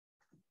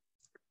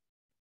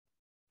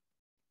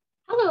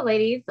Hello,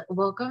 ladies.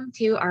 Welcome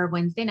to our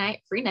Wednesday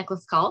night free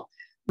necklace call.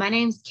 My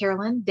name's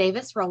Carolyn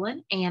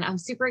Davis-Rohlin, and I'm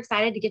super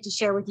excited to get to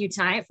share with you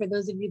tonight. For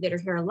those of you that are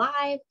here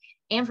live,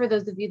 and for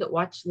those of you that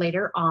watch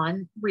later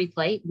on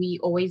replay, we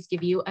always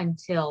give you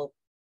until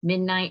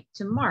midnight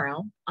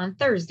tomorrow on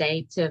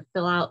Thursday to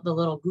fill out the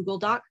little Google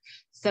Doc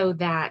so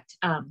that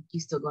you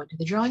still go into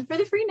the drawing for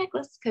the free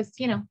necklace because,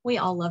 we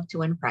all love to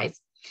win a prize.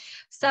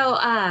 So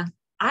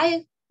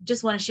I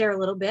just want to share a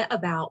little bit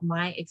about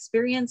my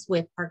experience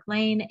with Park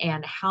Lane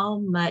and how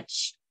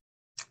much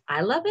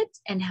I love it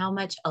and how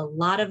much a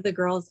lot of the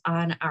girls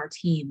on our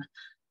team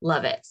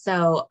love it.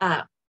 So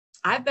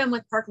I've been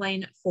with Park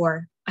Lane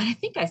for, I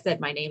think I said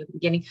my name at the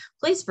beginning.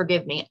 Please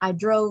forgive me. I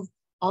drove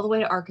all the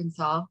way to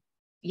Arkansas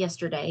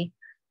yesterday,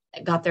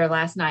 got there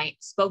last night,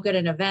 spoke at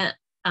an event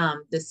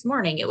this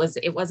morning. It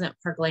wasn't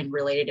Park Lane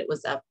related. It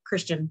was a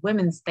Christian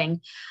women's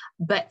thing.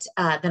 But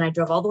then I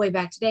drove all the way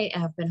back today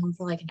and I've been home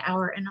for like an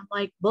hour and I'm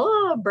like,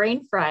 blah,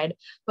 brain fried.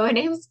 But my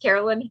name is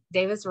Carolyn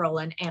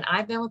Davis-Rohlin and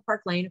I've been with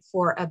Park Lane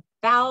for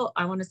about,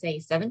 I want to say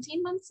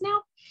 17 months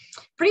now.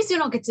 Pretty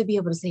soon I'll get to be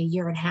able to say a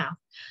year and a half.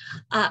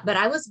 But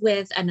I was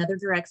with another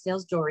direct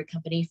sales jewelry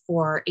company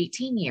for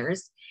 18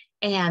 years.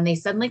 And they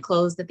suddenly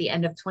closed at the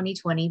end of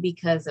 2020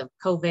 because of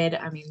COVID.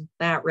 I mean,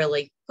 that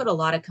really put a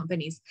lot of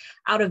companies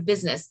out of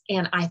business.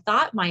 And I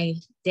thought my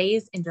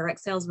days in direct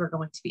sales were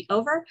going to be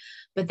over,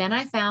 but then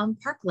I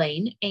found Park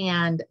Lane.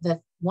 And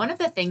one of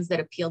the things that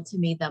appealed to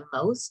me the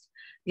most,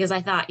 because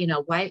I thought,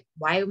 why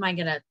am I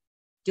going to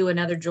do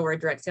another jewelry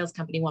direct sales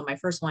company when my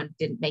first one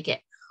didn't make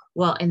it?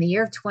 Well, in the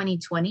year of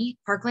 2020,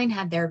 Park Lane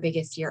had their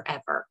biggest year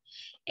ever.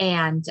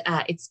 And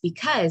it's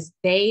because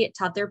they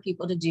taught their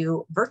people to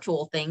do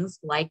virtual things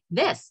like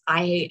this.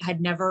 I had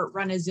never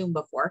run a Zoom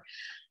before.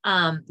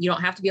 You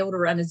don't have to be able to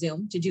run a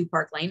Zoom to do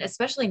Park Lane,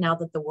 especially now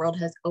that the world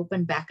has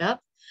opened back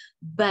up.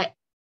 But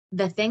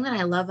the thing that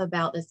I love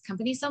about this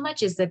company so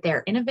much is that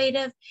they're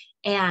innovative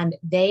and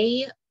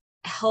they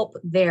help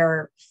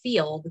their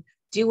field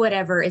do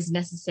whatever is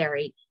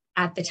necessary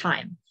at the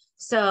time.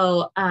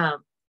 So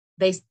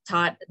they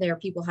taught their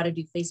people how to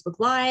do Facebook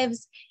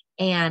Lives.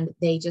 And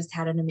they just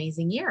had an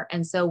amazing year.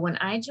 And so when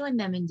I joined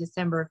them in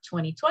December of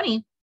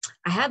 2020,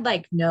 I had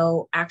like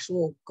no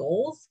actual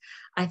goals.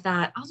 I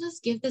thought I'll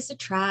just give this a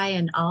try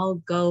and I'll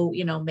go,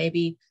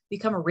 maybe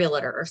become a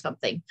realtor or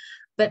something.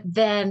 But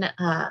then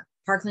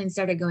Park Lane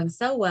started going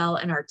so well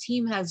and our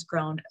team has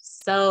grown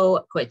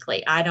so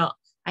quickly. I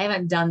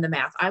haven't done the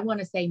math. I want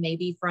to say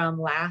maybe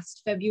from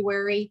last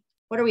February,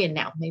 what are we in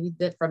now? Maybe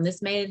from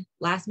last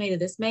May to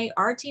this May,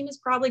 our team has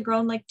probably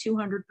grown like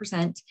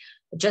 200%.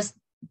 Just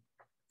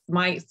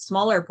my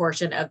smaller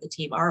portion of the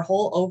team, our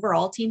whole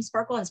overall team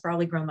Sparkle has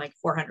probably grown like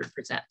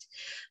 400%.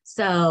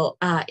 So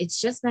it's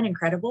just been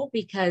incredible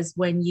because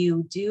when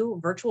you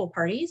do virtual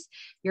parties,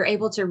 you're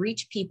able to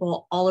reach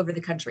people all over the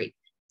country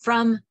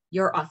from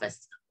your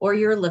office or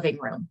your living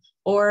room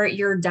or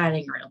your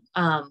dining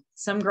room.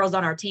 Some girls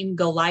on our team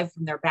go live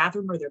from their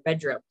bathroom or their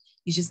bedroom.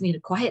 You just need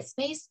a quiet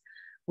space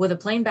with a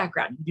plain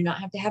background. You do not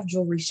have to have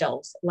jewelry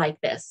shelves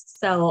like this.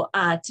 So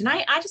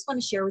tonight, I just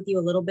want to share with you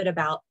a little bit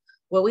about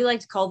what we like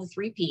to call the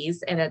 3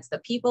 Ps, and it's the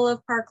people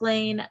of Park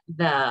Lane,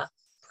 the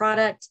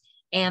product,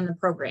 and the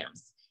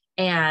programs.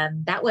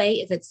 And that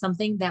way, if it's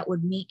something that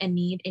would meet a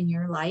need in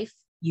your life,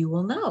 you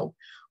will know.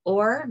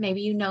 Or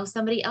maybe you know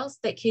somebody else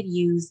that could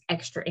use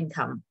extra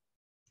income.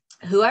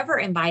 Whoever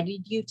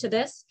invited you to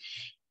this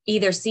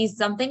either sees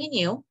something in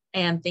you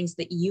and thinks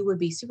that you would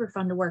be super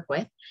fun to work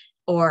with,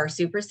 or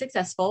super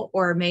successful,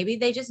 or maybe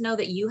they just know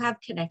that you have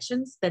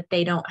connections that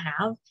they don't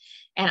have.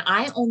 And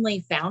I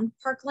only found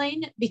Park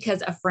Lane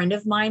because a friend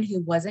of mine who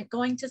wasn't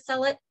going to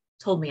sell it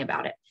told me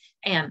about it.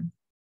 And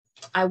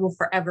I will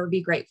forever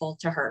be grateful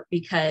to her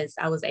because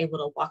I was able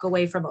to walk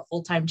away from a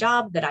full-time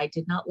job that I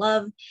did not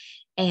love.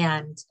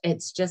 And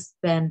it's just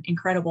been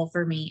incredible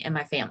for me and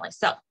my family.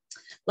 So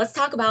let's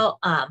talk about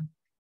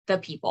the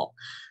people.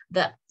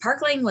 The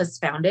Park Lane was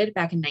founded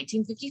back in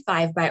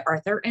 1955 by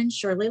Arthur and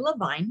Shirley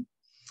Levine.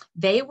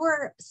 They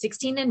were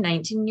 16 and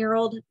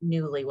 19-year-old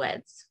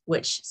newlyweds,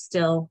 which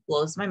still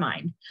blows my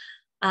mind.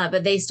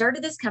 But they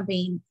started this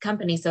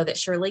company so that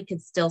Shirley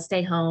could still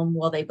stay home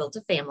while they built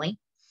a family.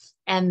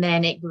 And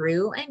then it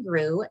grew and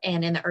grew.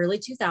 And in the early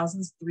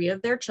 2000s, 3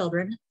 of their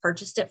children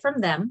purchased it from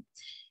them.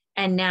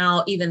 And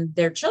now even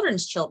their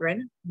children's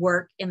children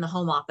work in the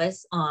home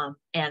office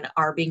and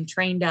are being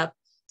trained up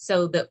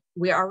so that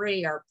we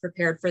already are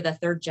prepared for the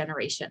 3rd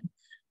generation.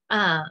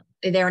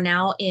 They're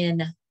now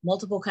in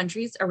multiple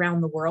countries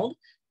around the world.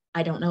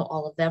 I don't know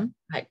all of them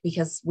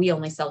because we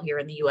only sell here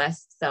in the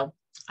US. So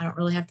I don't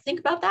really have to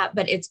think about that,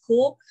 but it's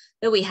cool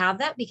that we have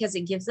that because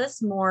it gives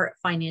us more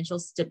financial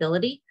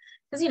stability.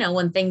 Because,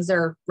 when things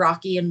are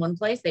rocky in one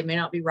place, they may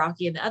not be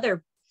rocky in the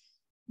other.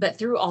 But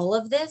through all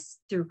of this,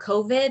 through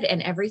COVID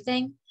and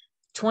everything,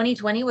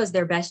 2020 was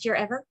their best year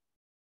ever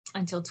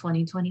until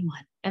 2021.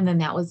 And then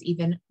that was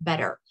even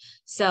better.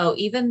 So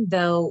even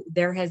though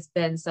there has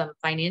been some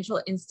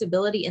financial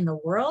instability in the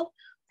world,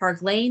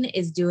 Park Lane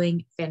is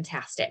doing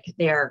fantastic.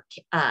 They're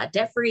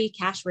debt-free,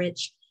 cash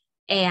rich,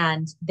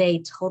 and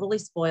they totally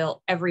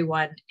spoil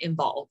everyone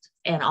involved.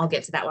 And I'll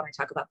get to that when I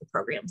talk about the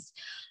programs.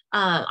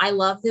 I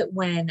love that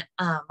when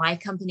my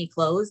company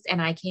closed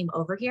and I came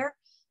over here,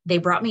 they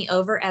brought me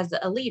over as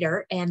a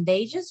leader, and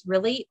they just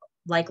really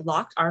like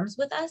locked arms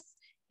with us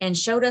and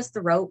showed us the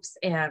ropes.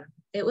 And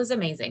it was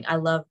amazing. I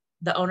love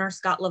the owner,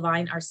 Scott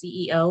Levine, our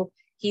CEO.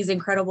 He's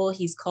incredible.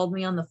 He's called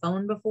me on the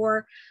phone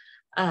before.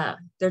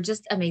 They're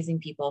just amazing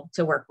people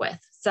to work with.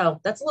 So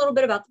that's a little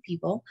bit about the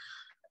people.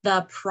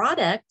 The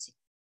product,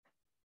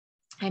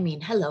 I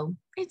mean, hello,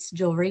 it's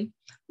jewelry.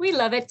 We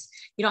love it.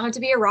 You don't have to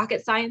be a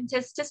rocket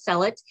scientist to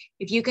sell it.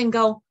 If you can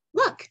go,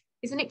 look,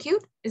 isn't it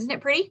cute? Isn't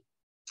it pretty?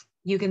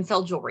 You can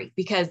sell jewelry,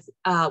 because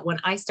when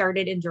I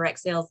started in direct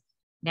sales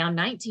now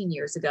 19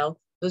 years ago,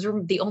 those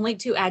were the only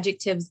two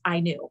adjectives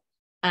I knew.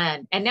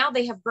 And now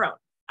they have grown.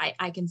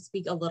 I can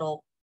speak a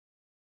little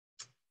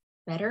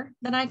better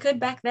than I could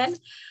back then.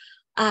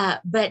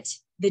 But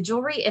the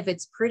jewelry, if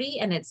it's pretty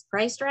and it's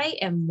priced right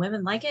and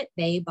women like it,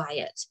 they buy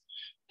it.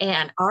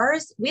 And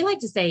ours, we like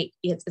to say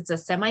it's a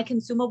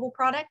semi-consumable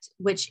product,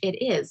 which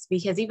it is,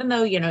 because even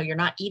though, you're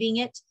not eating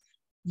it,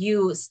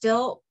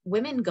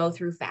 women go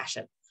through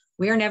fashion.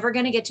 We are never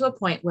going to get to a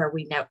point where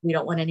we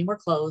don't want any more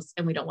clothes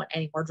and we don't want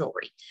any more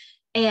jewelry.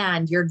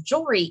 And your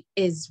jewelry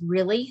it's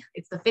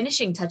the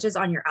finishing touches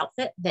on your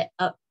outfit that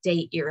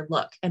update your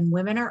look. And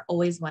women are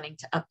always wanting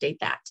to update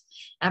that.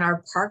 And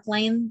our Park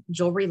Lane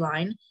jewelry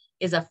line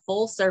is a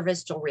full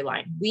service jewelry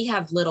line. We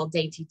have little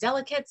dainty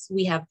delicates.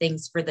 We have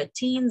things for the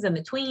teens and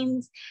the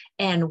tweens.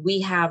 And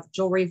we have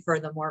jewelry for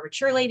the more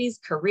mature ladies,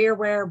 career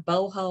wear,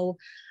 boho.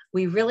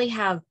 We really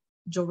have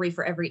jewelry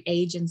for every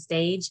age and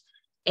stage.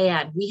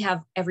 And we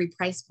have every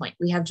price point.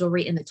 We have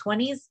jewelry in the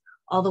 20s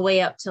all the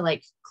way up to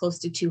like close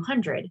to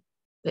 200,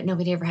 but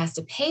nobody ever has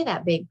to pay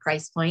that big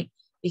price point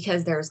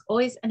because there's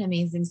always an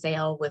amazing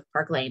sale with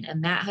Park Lane.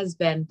 And that has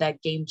been the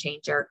game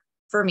changer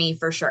for me,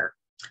 for sure.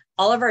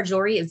 All of our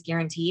jewelry is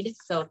guaranteed.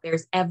 So if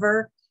there's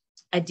ever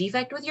a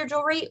defect with your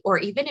jewelry, or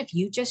even if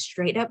you just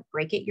straight up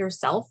break it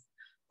yourself,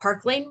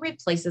 Park Lane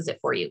replaces it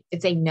for you.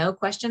 It's a no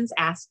questions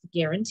asked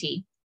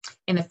guarantee.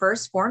 In the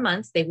first 4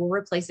 months, they will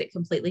replace it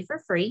completely for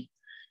free.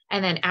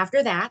 And then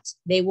after that,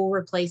 they will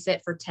replace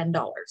it for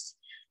 $10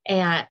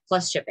 and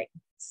plus shipping.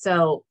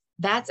 So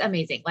that's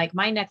amazing. Like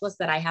my necklace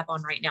that I have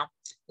on right now,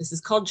 this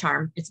is called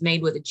Charm. It's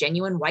made with a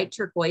genuine white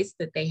turquoise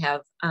that they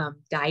have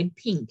dyed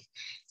pink.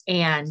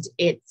 And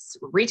it's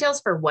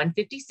retails for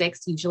 $156.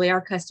 Usually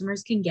our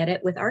customers can get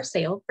it with our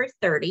sale for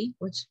 $30,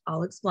 which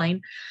I'll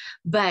explain.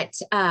 But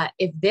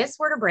if this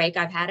were to break,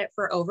 I've had it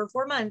for over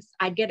 4 months,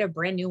 I'd get a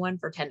brand new one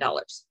for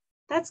 $10.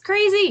 That's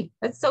crazy.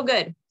 That's so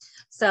good.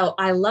 So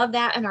I love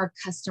that. And our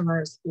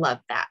customers love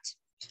that.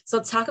 So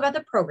let's talk about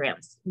the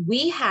programs.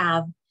 We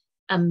have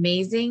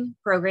amazing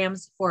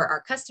programs for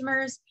our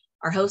customers,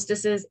 our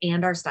hostesses,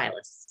 and our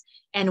stylists.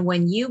 And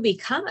when you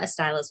become a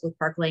stylist with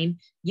Park Lane,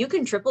 you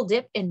can triple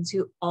dip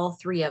into all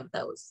three of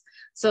those.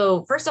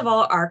 So first of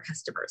all, our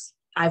customers.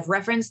 I've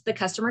referenced the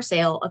customer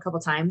sale a couple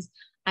of times.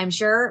 I'm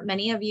sure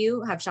many of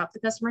you have shopped the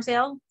customer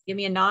sale. Give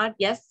me a nod.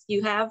 Yes,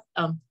 you have.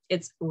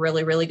 It's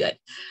really, really good,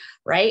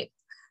 right?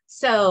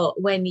 So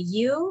when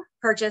you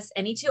purchase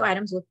any 2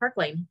 items with Park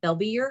Lane, they'll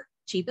be your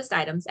cheapest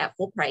items at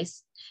full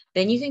price.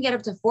 Then you can get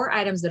up to 4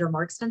 items that are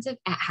more expensive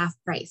at half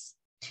price.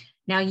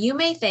 Now you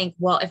may think,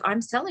 well, if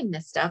I'm selling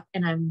this stuff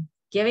and I'm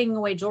giving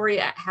away jewelry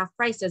at half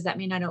price, does that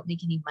mean I don't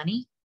make any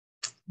money?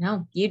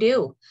 No, you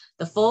do.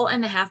 The full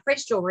and the half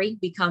price jewelry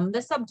become the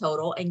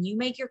subtotal, and you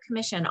make your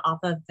commission off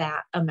of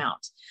that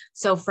amount.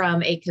 So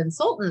from a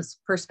consultant's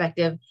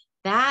perspective,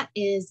 that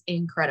is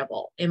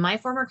incredible. In my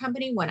former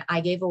company, when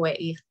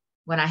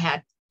I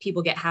had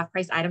people get half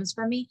price items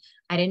from me,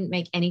 I didn't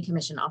make any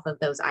commission off of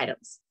those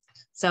items.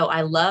 So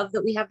I love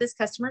that we have this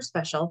customer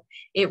special.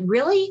 It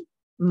really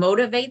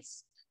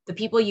motivates the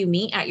people you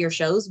meet at your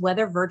shows,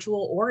 whether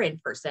virtual or in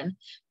person,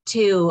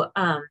 to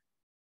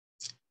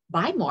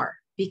buy more.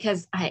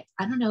 Because I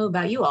don't know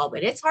about you all,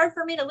 but it's hard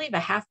for me to leave a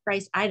half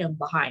price item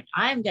behind.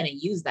 I'm going to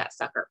use that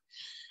sucker.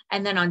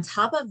 And then on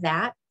top of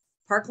that,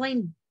 Park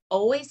Lane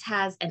always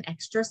has an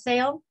extra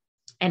sale.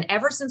 And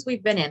ever since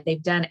we've been in,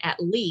 they've done at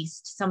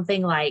least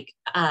something like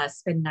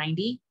spend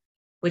 90,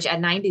 which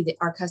at 90,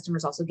 our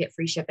customers also get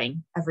free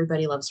shipping.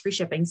 Everybody loves free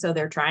shipping. So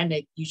they're trying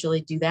to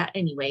usually do that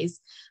anyways.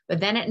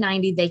 But then at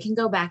 90, they can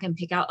go back and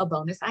pick out a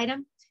bonus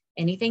item,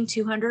 anything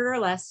 200 or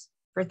less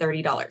for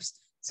 $30.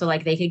 So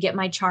like they could get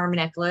my charm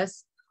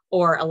necklace,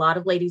 or a lot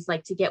of ladies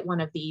like to get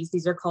one of these.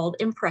 These are called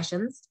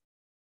impressions.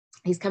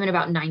 These come in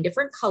about 9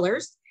 different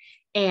colors,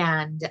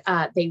 and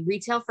they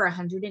retail for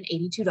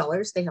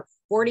 $182. They have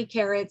 40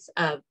 carats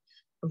of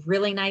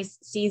really nice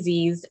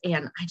CZs,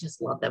 and I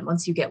just love them.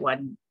 Once you get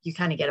one, you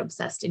kind of get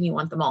obsessed and you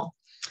want them all.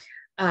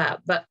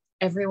 But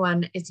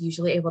everyone is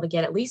usually able to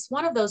get at least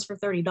one of those for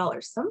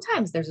 $30.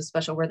 Sometimes there's a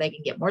special where they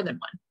can get more than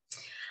one.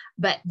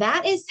 But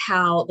that is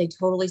how they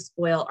totally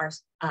spoil our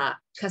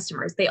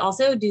customers. They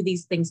also do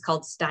these things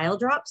called style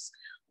drops,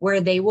 where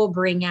they will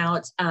bring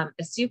out a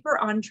super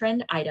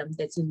on-trend item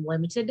that's in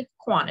limited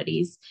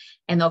quantities,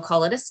 and they'll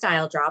call it a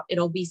style drop.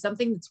 It'll be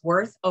something that's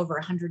worth over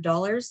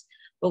 $100,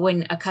 but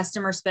when a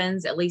customer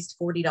spends at least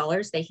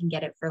 $40, they can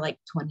get it for like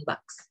 20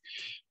 bucks.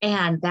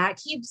 And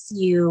that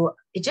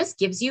it just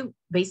gives you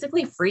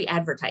basically free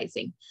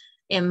advertising.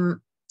 And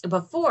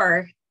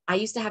before, I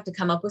used to have to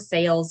come up with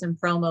sales and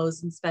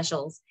promos and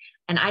specials.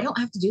 And I don't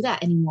have to do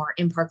that anymore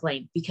in Park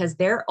Lane because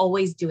they're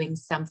always doing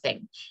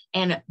something.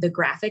 And the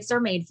graphics are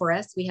made for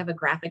us. We have a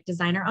graphic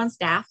designer on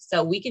staff,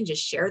 so we can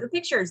just share the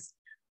pictures.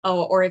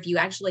 Oh, or if you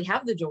actually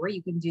have the jewelry,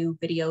 you can do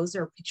videos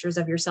or pictures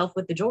of yourself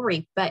with the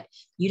jewelry, but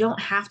you don't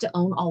have to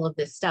own all of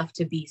this stuff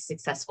to be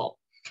successful.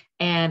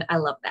 And I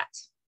love that.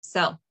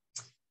 So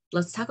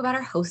let's talk about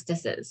our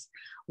hostesses.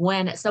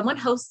 When someone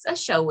hosts a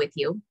show with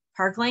you,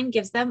 Park Lane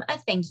gives them a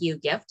thank you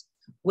gift,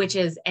 which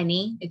is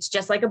it's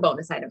just like a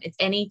bonus item. It's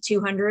any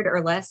 200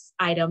 or less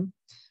item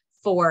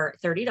for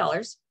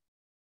 $30,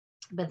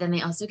 but then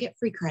they also get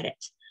free credit.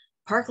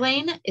 Park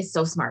Lane is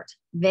so smart.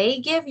 They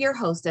give your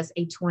hostess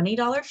a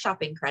 $20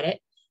 shopping credit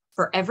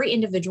for every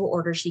individual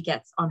order she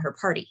gets on her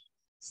party.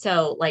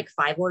 So like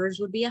 5 orders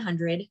would be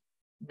 100,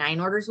 9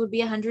 orders would be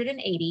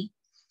 180.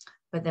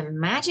 But the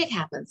magic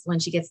happens when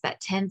she gets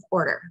that 10th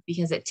order,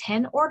 because at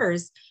 10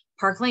 orders,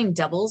 Park Lane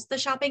doubles the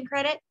shopping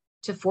credit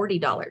to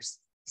 $40.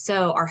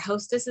 So our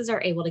hostesses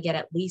are able to get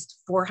at least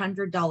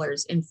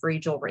 $400 in free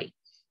jewelry,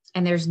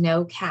 and there's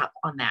no cap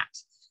on that.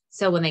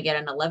 So when they get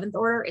an 11th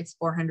order, it's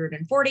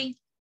 $440.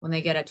 When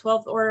they get a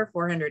 12th order,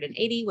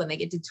 $480. When they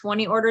get to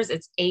 20 orders,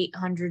 it's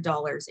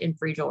 $800 in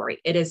free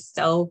jewelry. It is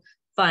so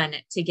fun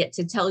to get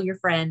to tell your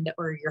friend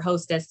or your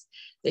hostess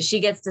that she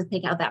gets to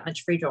pick out that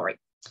much free jewelry.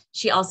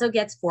 She also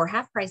gets 4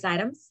 half price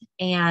items.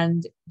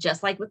 And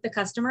just like with the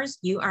customers,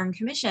 you earn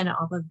commission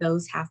off of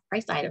those half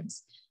price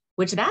items,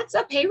 which that's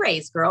a pay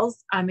raise,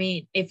 girls. I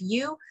mean, if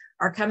you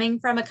are coming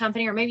from a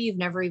company, or maybe you've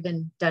never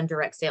even done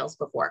direct sales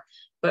before,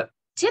 but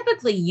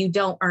typically you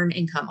don't earn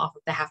income off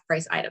of the half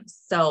price items.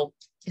 So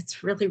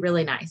it's really,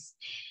 really nice.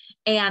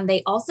 And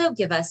they also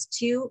give us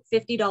 2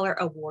 $50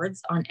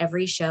 awards on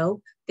every show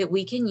that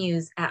we can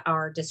use at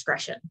our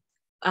discretion.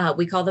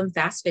 We call them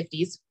Fast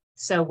 50s.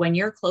 So when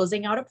you're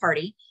closing out a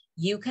party,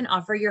 you can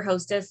offer your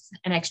hostess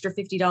an extra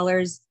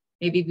 $50,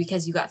 maybe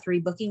because you got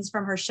 3 bookings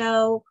from her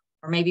show,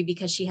 or maybe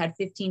because she had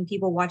 15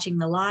 people watching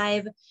the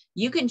live.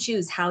 You can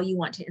choose how you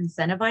want to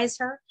incentivize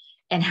her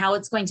and how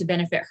it's going to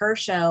benefit her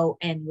show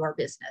and your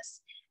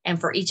business. And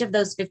for each of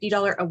those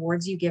 $50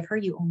 awards you give her,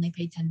 you only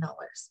pay $10.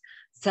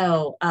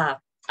 So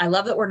I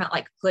love that we're not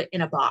like put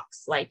in a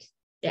box, like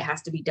it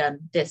has to be done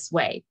this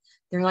way.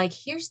 They're like,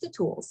 here's the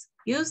tools,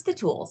 use the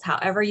tools,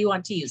 however you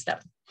want to use them.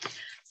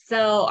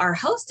 So our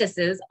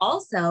hostesses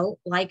also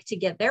like to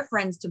get their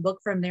friends to book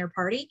from their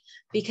party,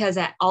 because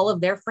at all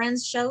of their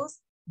friends' shows,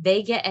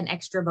 they get an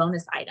extra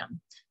bonus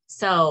item.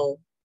 So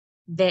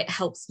that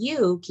helps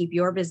you keep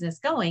your business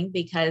going,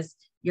 because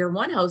your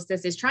one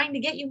hostess is trying to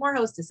get you more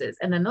hostesses.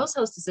 And then those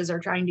hostesses are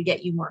trying to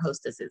get you more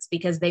hostesses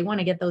because they want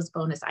to get those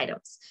bonus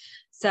items.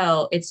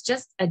 So it's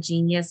just a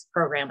genius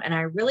program. And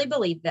I really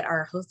believe that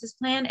our hostess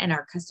plan and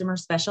our customer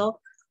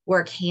special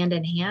work hand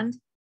in hand,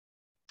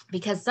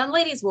 because some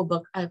ladies will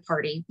book a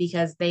party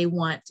because they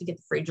want to get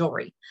the free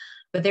jewelry.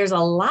 But there's a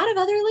lot of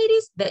other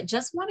ladies that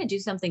just want to do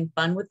something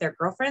fun with their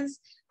girlfriends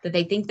that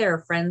they think their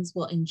friends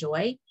will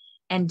enjoy.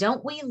 And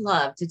don't we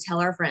love to tell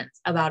our friends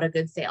about a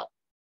good sale?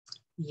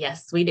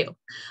 Yes, we do.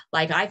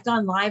 Like I've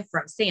gone live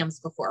from Sam's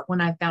before when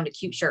I found a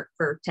cute shirt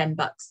for 10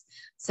 bucks.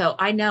 So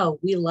I know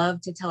we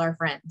love to tell our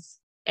friends,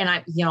 and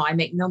I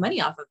make no money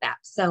off of that.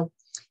 So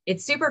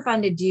it's super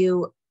fun to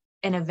do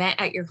an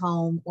event at your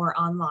home or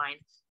online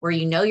where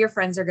your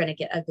friends are going to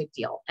get a good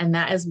deal. And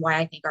that is why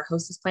I think our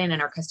hostess plan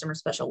and our customer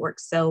special work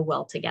so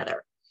well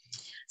together.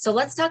 So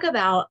let's talk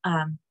about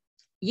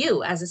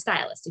you as a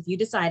stylist. If you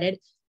decided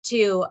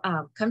to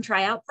come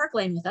try out Park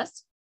Lane with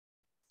us,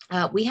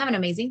 we have an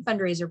amazing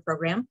fundraiser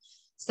program.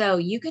 So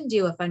you can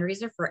do a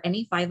fundraiser for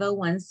any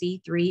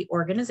 501c3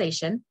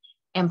 organization,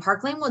 and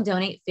Park Lane will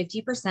donate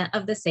 50%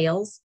 of the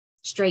sales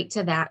straight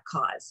to that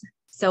cause.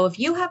 So if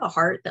you have a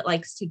heart that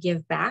likes to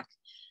give back,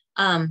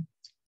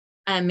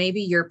 and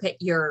maybe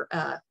your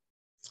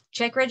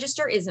check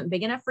register isn't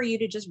big enough for you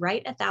to just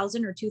write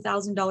 $1,000 or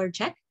 $2,000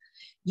 check,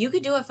 you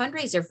could do a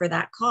fundraiser for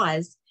that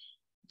cause.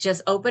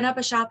 Just open up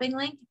a shopping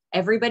link.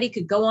 Everybody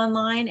could go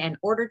online and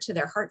order to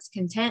their heart's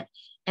content.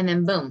 And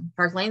then boom,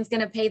 Park Lane's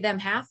going to pay them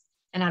half.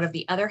 And out of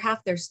the other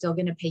half, they're still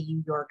going to pay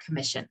you your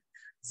commission.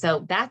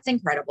 So that's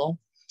incredible.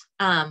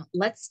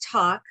 Let's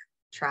talk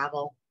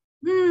travel.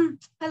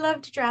 I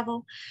love to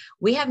travel.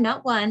 We have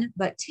not 1,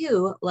 but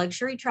 2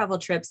 luxury travel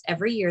trips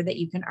every year that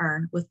you can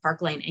earn with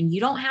Park Lane. And you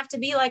don't have to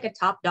be like a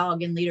top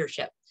dog in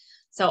leadership.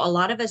 So a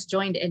lot of us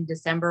joined in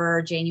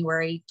December,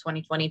 January,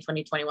 2020,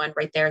 2021,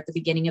 right there at the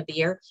beginning of the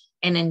year.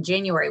 And in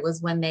January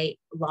was when they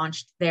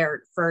launched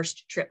their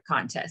first trip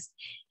contest.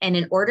 And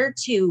in order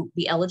to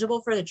be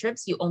eligible for the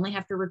trips, you only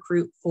have to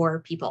recruit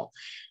 4 people.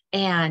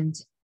 And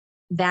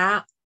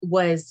that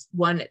was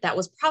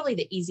probably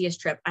the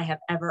easiest trip I have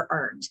ever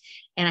earned.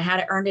 And I had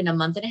it earned in a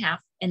month and a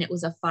half, and it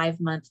was a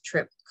 5-month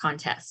trip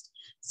contest.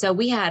 So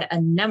we had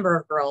a number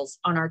of girls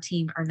on our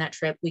team earn that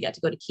trip. We got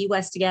to go to Key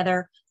West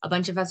together. A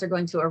bunch of us are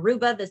going to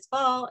Aruba this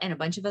fall, and a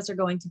bunch of us are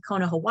going to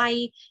Kona,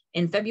 Hawaii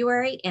in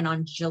February. And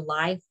on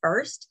July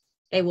 1st,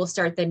 they will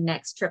start the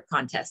next trip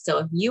contest. So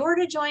if you were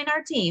to join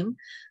our team,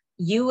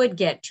 you would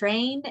get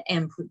trained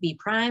and be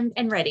primed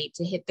and ready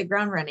to hit the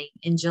ground running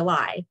in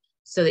July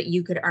so that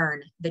you could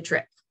earn the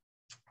trip.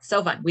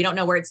 So fun. We don't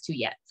know where it's to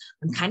yet.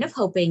 I'm kind of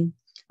hoping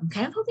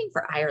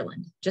for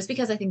Ireland, just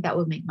because I think that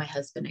would make my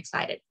husband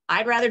excited.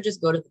 I'd rather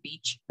just go to the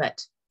beach,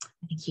 but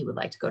I think he would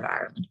like to go to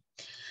Ireland.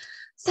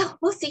 So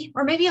we'll see.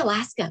 Or maybe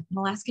Alaska, an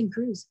Alaskan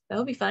cruise. That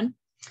would be fun.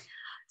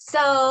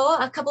 So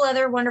a couple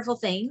other wonderful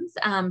things,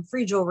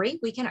 free jewelry.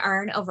 We can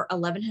earn over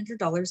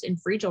 $1,100 in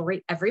free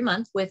jewelry every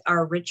month with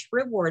our Rich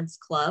Rewards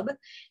Club.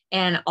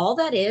 And all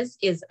that is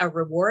a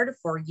reward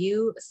for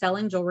you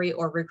selling jewelry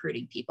or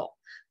recruiting people.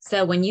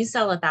 So when you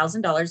sell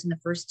 $1,000 in the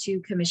first 2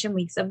 commission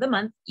weeks of the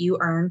month, you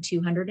earn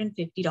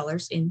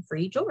 $250 in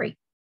free jewelry,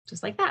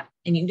 just like that.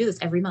 And you can do this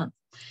every month.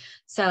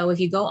 So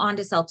if you go on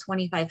to sell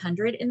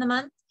 $2,500 in the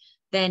month,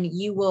 then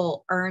you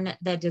will earn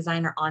the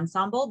designer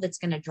ensemble that's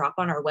going to drop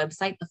on our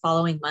website the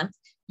following month.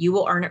 You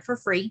will earn it for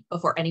free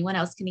before anyone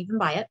else can even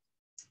buy it.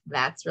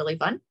 That's really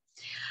fun.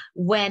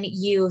 When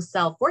you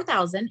sell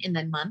 $4,000 in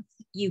the month,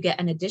 you get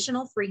an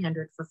additional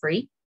 $300 for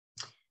free.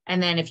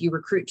 And then if you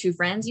recruit 2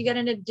 friends, you get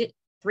an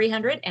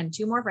 $300, and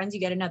 2 more friends, you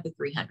get another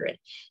 $300.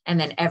 And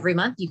then every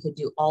month you could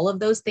do all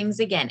of those things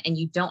again. And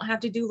you don't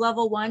have to do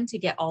level 1 to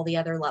get all the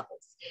other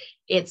levels.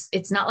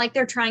 It's not like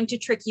they're trying to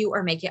trick you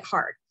or make it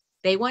hard.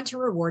 They want to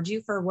reward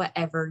you for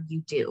whatever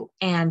you do.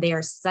 And they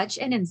are such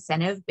an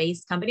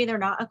incentive-based company. They're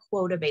not a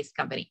quota-based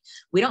company.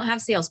 We don't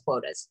have sales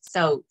quotas.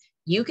 So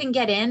you can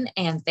get in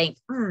and think,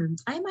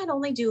 I might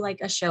only do like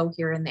a show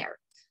here and there.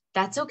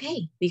 That's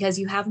okay, because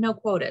you have no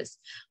quotas.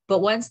 But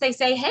once they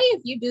say, hey,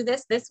 if you do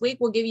this week,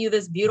 we'll give you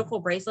this beautiful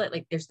bracelet.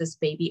 Like there's this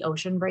baby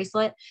ocean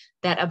bracelet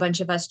that a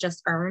bunch of us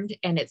just earned.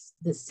 And it's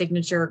the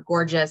signature,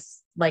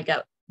 gorgeous, like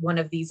one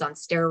of these on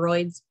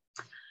steroids.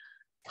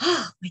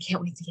 Oh, I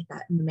can't wait to get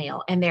that in the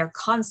mail. And they're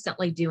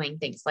constantly doing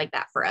things like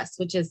that for us,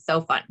 which is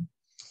so fun.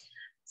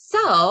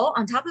 So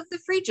on top of the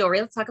free jewelry,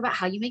 let's talk about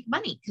how you make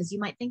money. Because you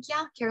might think,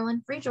 yeah,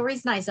 Carolyn, free jewelry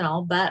is nice and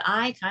all, but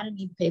I kind of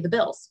need to pay the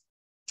bills.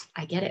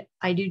 I get it.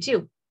 I do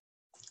too.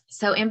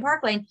 So in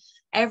Park Lane,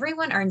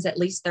 everyone earns at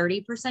least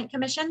 30%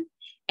 commission,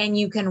 and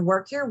you can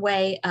work your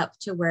way up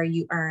to where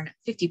you earn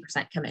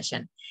 50%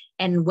 commission.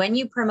 And when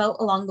you promote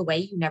along the way,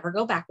 you never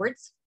go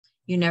backwards.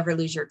 You never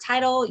lose your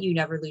title. You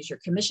never lose your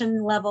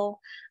commission level.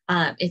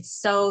 It's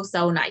so,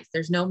 so nice.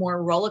 There's no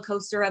more roller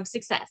coaster of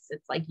success.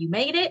 It's like you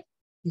made it,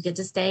 you get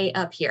to stay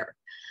up here.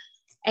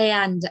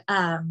 And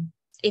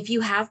if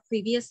you have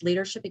previous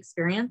leadership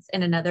experience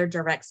in another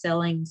direct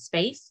selling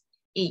space,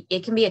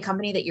 it can be a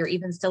company that you're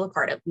even still a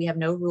part of. We have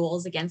no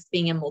rules against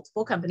being in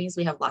multiple companies.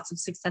 We have lots of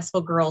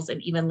successful girls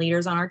and even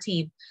leaders on our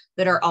team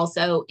that are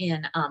also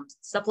in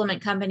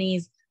supplement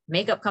companies,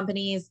 makeup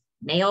companies,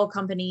 nail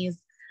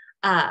companies,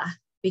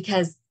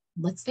 because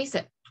let's face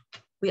it,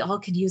 we all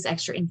could use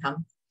extra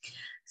income.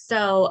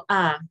 So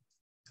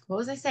what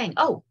was I saying?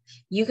 Oh,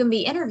 you can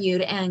be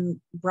interviewed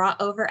and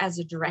brought over as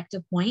a direct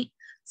appoint.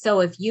 So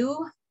if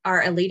you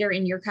are a leader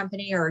in your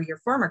company or your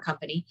former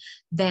company,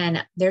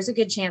 then there's a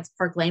good chance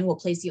Park Lane will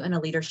place you in a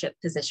leadership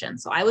position.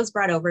 So I was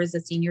brought over as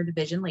a senior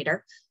division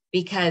leader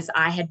because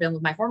I had been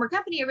with my former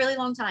company a really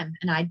long time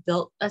and I'd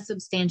built a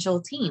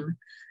substantial team.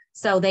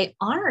 So they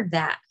honored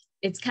that.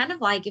 It's kind of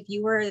like if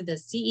you were the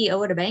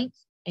CEO at a bank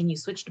and you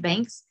switched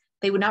banks,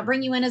 they would not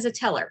bring you in as a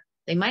teller.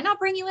 They might not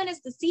bring you in as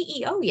the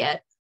CEO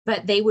yet,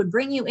 but they would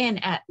bring you in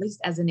at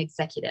least as an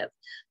executive.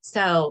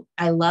 So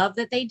I love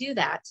that they do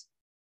that.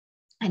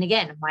 And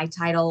again, my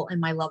title and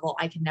my level,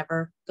 I can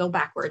never go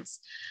backwards.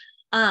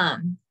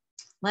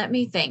 Let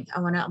me think. I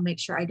want to make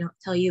sure I don't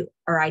tell you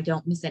or I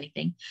don't miss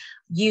anything.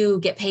 You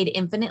get paid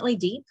infinitely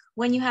deep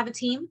when you have a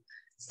team.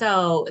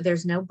 So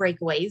there's no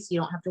breakaways. You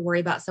don't have to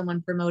worry about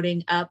someone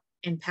promoting up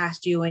and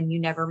past you and you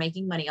never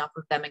making money off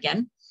of them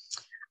again.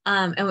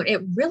 And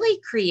it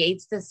really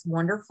creates this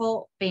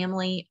wonderful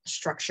family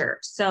structure.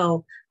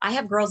 So I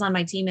have girls on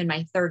my team in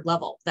my 3rd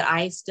level that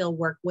I still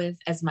work with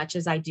as much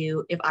as I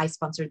do if I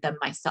sponsored them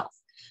myself,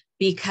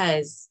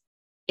 because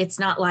it's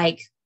not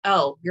like,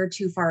 oh, you're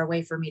too far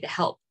away for me to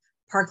help.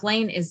 Park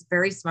Lane is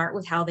very smart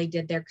with how they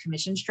did their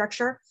commission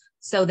structure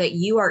so that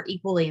you are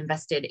equally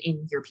invested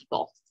in your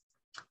people.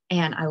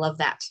 And I love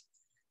that.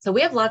 So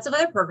we have lots of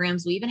other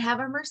programs. We even have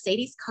a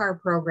Mercedes car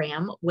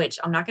program, which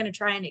I'm not going to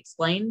try and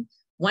explain.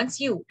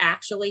 Once you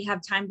actually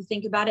have time to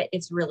think about it,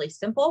 it's really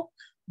simple.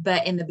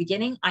 But in the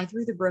beginning, I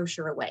threw the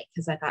brochure away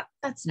because I thought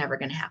that's never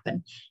going to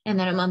happen. And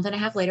then a month and a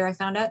half later, I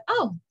found out,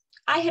 oh,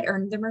 I had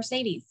earned the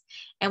Mercedes.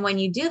 And when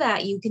you do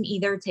that, you can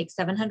either take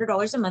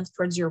 $700 a month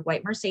towards your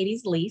white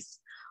Mercedes lease,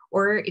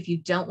 or if you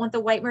don't want the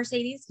white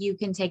Mercedes, you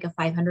can take a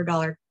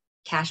 $500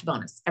 cash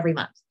bonus every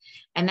month.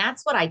 And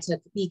that's what I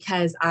took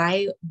because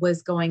I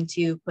was going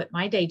to quit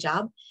my day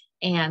job.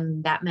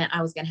 And that meant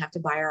I was going to have to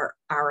buy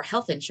our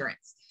health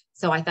insurance.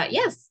 So I thought,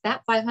 yes,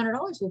 that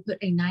 $500 will put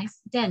a nice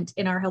dent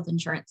in our health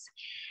insurance.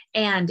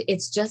 And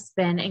it's just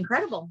been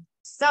incredible.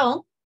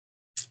 So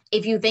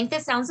if you think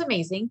this sounds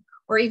amazing,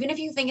 or even if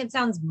you think it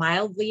sounds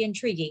mildly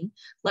intriguing,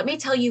 let me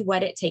tell you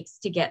what it takes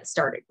to get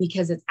started,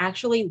 because it's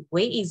actually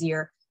way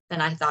easier than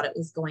I thought it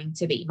was going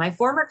to be. My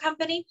former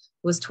company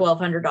was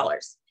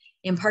 $1,200.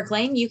 In Park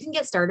Lane, you can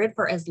get started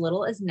for as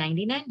little as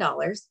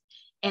 $99.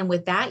 And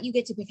with that, you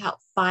get to pick out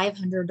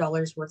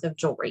 $500 worth of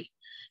jewelry.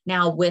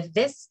 Now with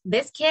this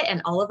kit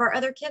and all of our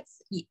other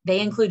kits, they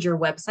include your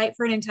website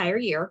for an entire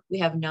year. We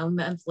have no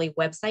monthly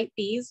website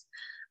fees.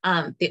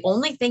 The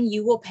only thing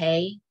you will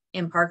pay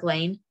in Park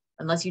Lane,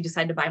 unless you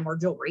decide to buy more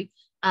jewelry,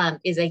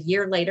 is a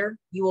year later,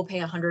 you will pay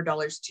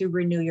 $100 to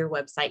renew your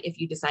website if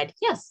you decide,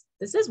 yes,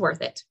 this is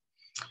worth it.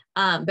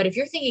 But if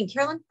you're thinking,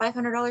 Carolyn,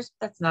 $500,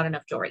 that's not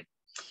enough jewelry,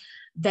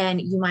 then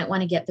you might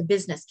want to get the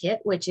business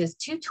kit, which is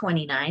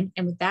 $229.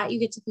 And with that, you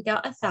get to pick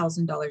out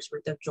 $1,000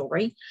 worth of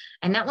jewelry.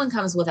 And that one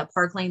comes with a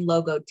Park Lane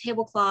logoed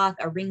tablecloth,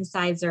 a ring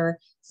sizer,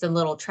 some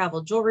little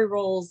travel jewelry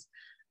rolls,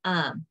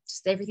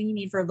 just everything you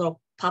need for a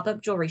little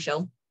pop-up jewelry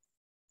show.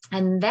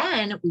 And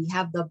then we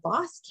have the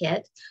Boss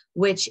kit,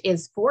 which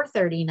is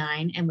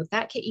 $439. And with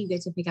that kit, you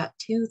get to pick out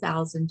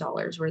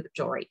 $2,000 worth of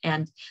jewelry.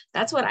 And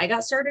that's what I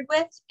got started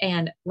with.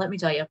 And let me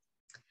tell you,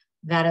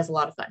 that is a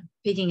lot of fun,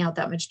 picking out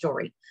that much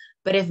jewelry.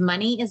 But if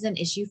money is an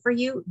issue for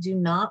you, do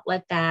not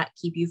let that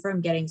keep you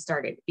from getting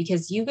started,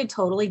 because you could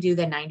totally do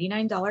the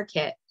 $99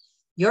 kit.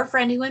 Your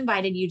friend who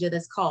invited you to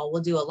this call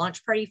will do a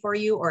launch party for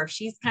you. Or if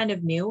she's kind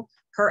of new,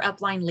 her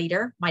upline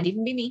leader, might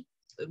even be me,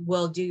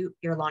 will do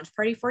your launch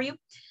party for you.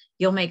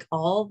 You'll make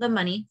all the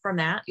money from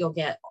that. You'll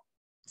get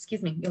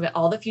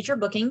all the future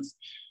bookings,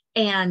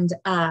 and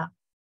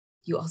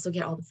you also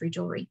get all the free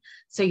jewelry.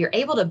 So you're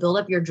able to build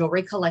up your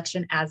jewelry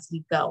collection as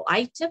you go.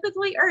 I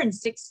typically earn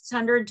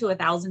 $600 to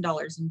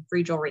 $1,000 in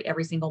free jewelry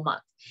every single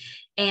month.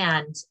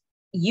 And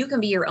you can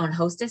be your own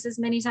hostess as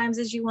many times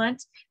as you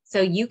want. So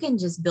you can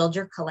just build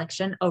your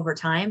collection over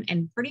time.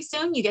 And pretty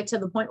soon you get to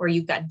the point where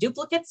you've got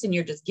duplicates and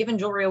you're just giving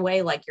jewelry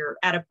away like you're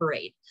at a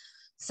parade.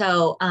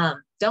 So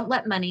don't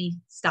let money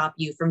stop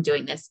you from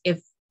doing this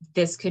if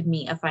this could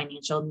meet a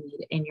financial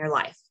need in your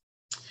life.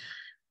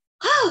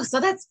 Oh, so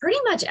that's pretty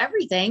much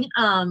everything.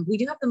 We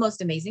do have the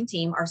most amazing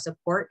team. Our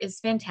support is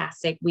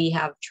fantastic. We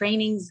have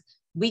trainings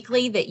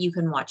weekly that you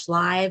can watch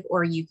live,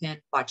 or you can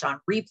watch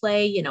on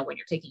replay, when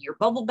you're taking your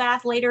bubble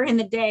bath later in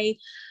the day.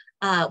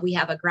 We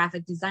have a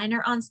graphic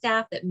designer on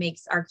staff that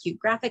makes our cute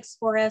graphics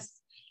for us.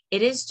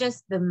 It is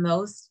just the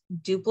most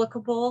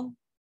duplicable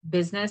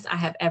business I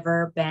have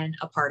ever been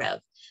a part of.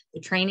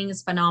 The training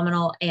is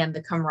phenomenal, and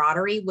the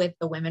camaraderie with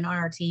the women on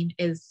our team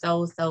is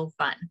so, so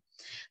fun.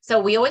 So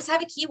we always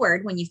have a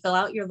keyword when you fill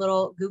out your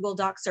little Google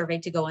Doc survey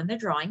to go in the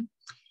drawing.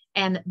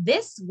 And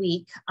this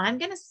week, I'm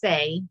going to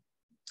say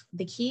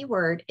the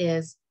keyword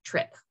is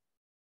trip,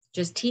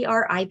 just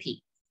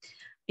TRIP,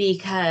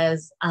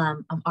 because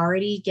I'm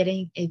already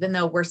getting, even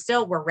though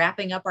we're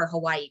wrapping up our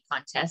Hawaii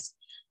contest,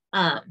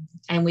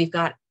 and we've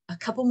got a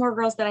couple more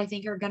girls that I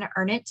think are going to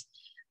earn it,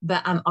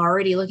 but I'm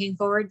already looking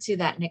forward to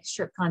that next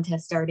trip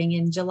contest starting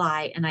in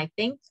July. And I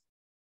think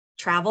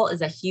travel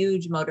is a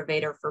huge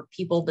motivator for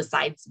people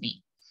besides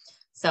me.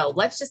 So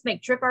let's just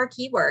make trip our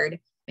keyword.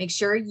 Make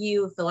sure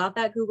you fill out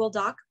that Google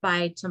Doc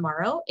by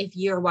tomorrow. If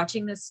you're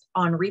watching this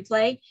on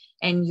replay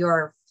and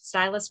your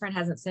stylist friend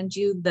hasn't sent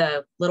you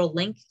the little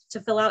link to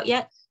fill out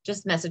yet,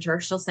 just message her.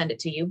 She'll send it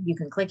to you. You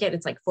can click it.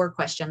 It's like 4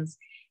 questions.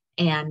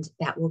 And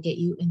that will get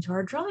you into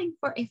our drawing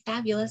for a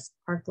fabulous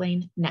Park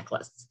Lane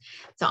necklace.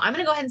 So I'm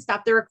going to go ahead and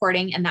stop the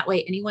recording. And that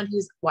way, anyone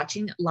who's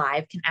watching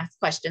live can ask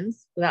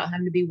questions without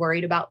having to be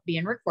worried about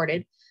being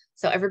recorded.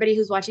 So everybody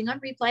who's watching on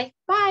replay,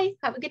 bye.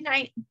 Have a good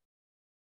night.